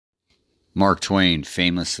Mark Twain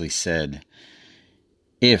famously said,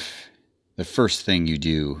 if the first thing you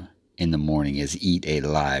do in the morning is eat a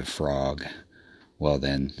live frog, well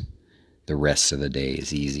then the rest of the day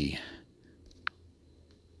is easy.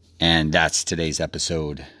 And that's today's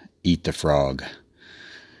episode, Eat the Frog.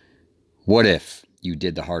 What if you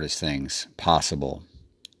did the hardest things possible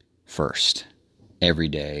first, every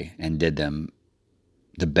day, and did them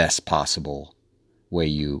the best possible way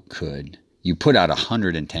you could? You put out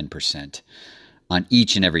 110% on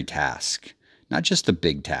each and every task, not just the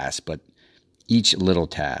big task, but each little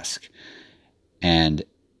task. And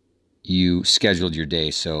you scheduled your day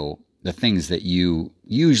so the things that you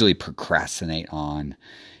usually procrastinate on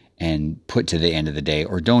and put to the end of the day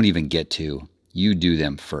or don't even get to, you do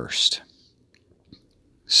them first.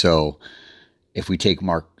 So if we take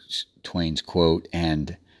Mark Twain's quote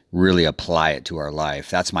and really apply it to our life,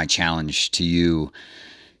 that's my challenge to you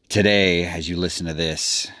today as you listen to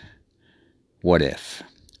this. What if?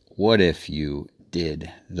 What if you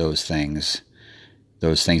did those things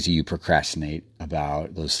that you procrastinate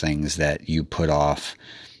about, those things that you put off,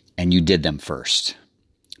 and you did them first?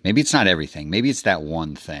 Maybe it's not everything. Maybe it's that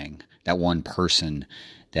one thing, that one person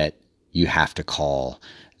that you have to call,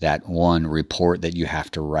 that one report that you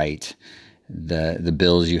have to write, the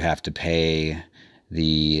bills you have to pay,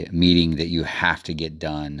 the meeting that you have to get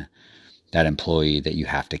done, that employee that you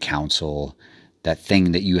have to counsel, that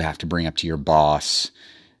thing that you have to bring up to your boss,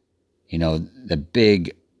 the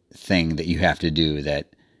big thing that you have to do that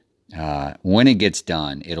when it gets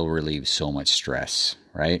done, it'll relieve so much stress,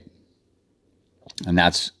 right? And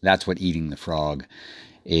that's what eating the frog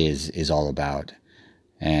is all about,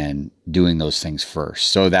 and doing those things first.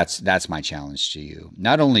 So that's my challenge to you.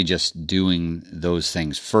 Not only just doing those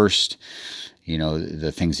things first,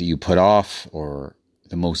 the things that you put off or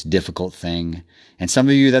the most difficult thing. And some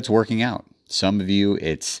of you, that's working out. Some of you,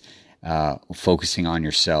 it's focusing on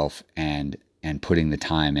yourself and putting the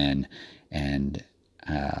time in and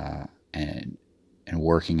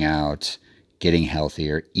working out, getting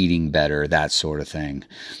healthier, eating better, that sort of thing.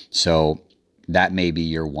 So that may be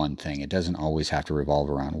your one thing. It doesn't always have to revolve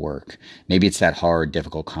around work. Maybe it's that hard,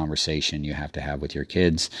 difficult conversation you have to have with your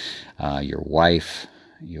kids, your wife,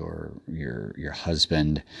 your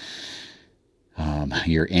husband,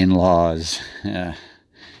 your in-laws.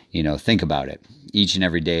 Think about it. Each and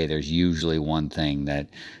every day, there's usually one thing that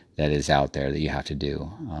is out there that you have to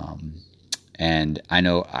do. And I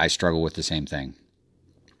know I struggle with the same thing.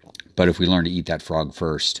 But if we learn to eat that frog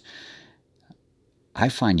first, I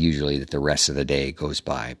find usually that the rest of the day goes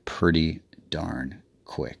by pretty darn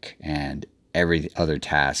quick, and every other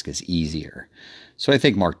task is easier. So I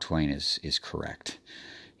think Mark Twain is correct.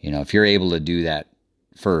 If you're able to do that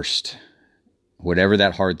first, whatever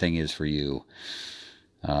that hard thing is for you,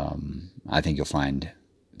 I think you'll find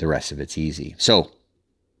the rest of it's easy. So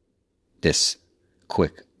this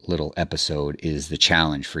quick little episode is the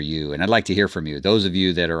challenge for you. And I'd like to hear from you. Those of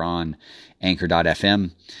you that are on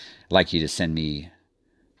Anchor.fm, I'd like you to send me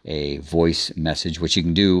a voice message, which you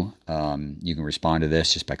can do. You can respond to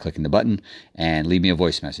this just by clicking the button and leave me a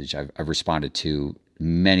voice message. I've responded to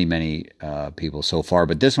many people so far,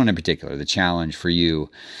 but this one in particular, the challenge for you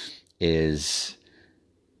is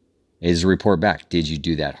to report back. Did you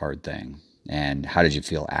do that hard thing? And how did you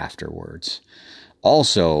feel afterwards?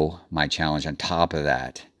 Also, my challenge on top of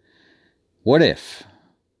that, what if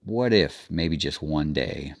maybe just one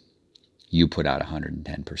day you put out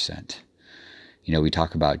 110%? We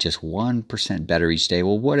talk about just 1% better each day.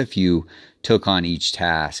 Well, what if you took on each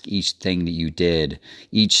task, each thing that you did,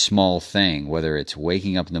 each small thing, whether it's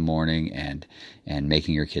waking up in the morning and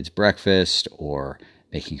making your kids breakfast or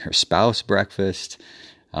making her spouse breakfast?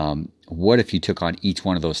 What if you took on each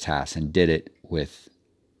one of those tasks and did it with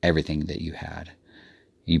everything that you had?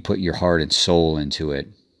 You put your heart and soul into it.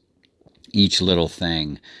 Each little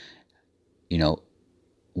thing,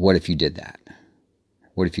 what if you did that?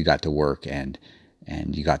 What if you got to work and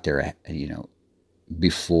you got there,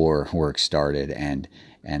 before work started, and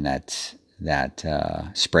that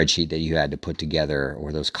spreadsheet that you had to put together,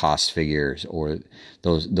 or those cost figures, or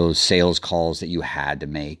those sales calls that you had to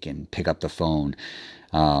make and pick up the phone.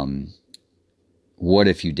 What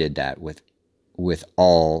if you did that with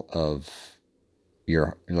all of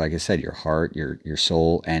your, like I said, your heart, your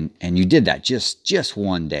soul, and you did that just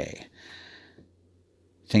one day?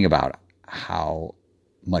 Think about how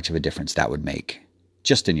much of a difference that would make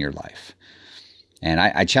just in your life. And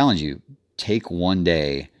I challenge you, take one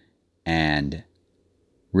day and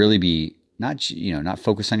really be not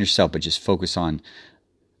focus on yourself, but just focus on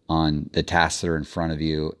the tasks that are in front of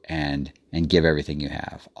you, and give everything you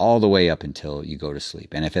have all the way up until you go to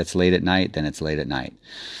sleep. And if it's late at night, then it's late at night.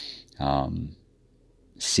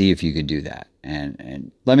 See if you could do that,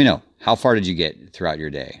 and let me know, how far did you get throughout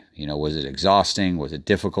your day? Was it exhausting? Was it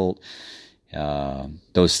difficult?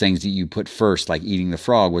 Those things that you put first, like eating the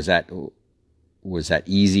frog, was that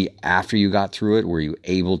easy after you got through it? Were you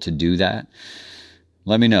able to do that?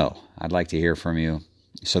 Let me know. I'd like to hear from you.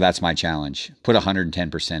 So that's my challenge. Put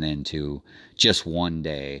 110% into just one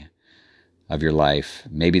day of your life.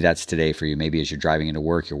 Maybe that's today for you. Maybe as you're driving into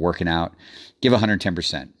work, you're working out. Give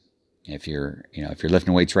 110%. If you're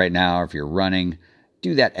lifting weights right now, or if you're running,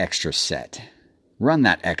 do that extra set. Run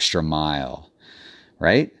that extra mile,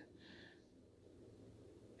 right?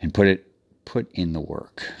 And put in the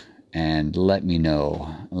work. And let me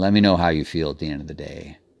know how you feel at the end of the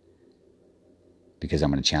day. Because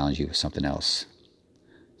I'm going to challenge you with something else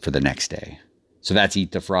for the next day. So that's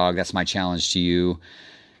Eat the Frog. That's my challenge to you.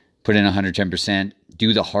 Put in 110%.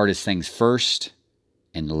 Do the hardest things first.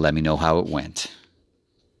 And let me know how it went.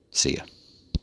 See ya.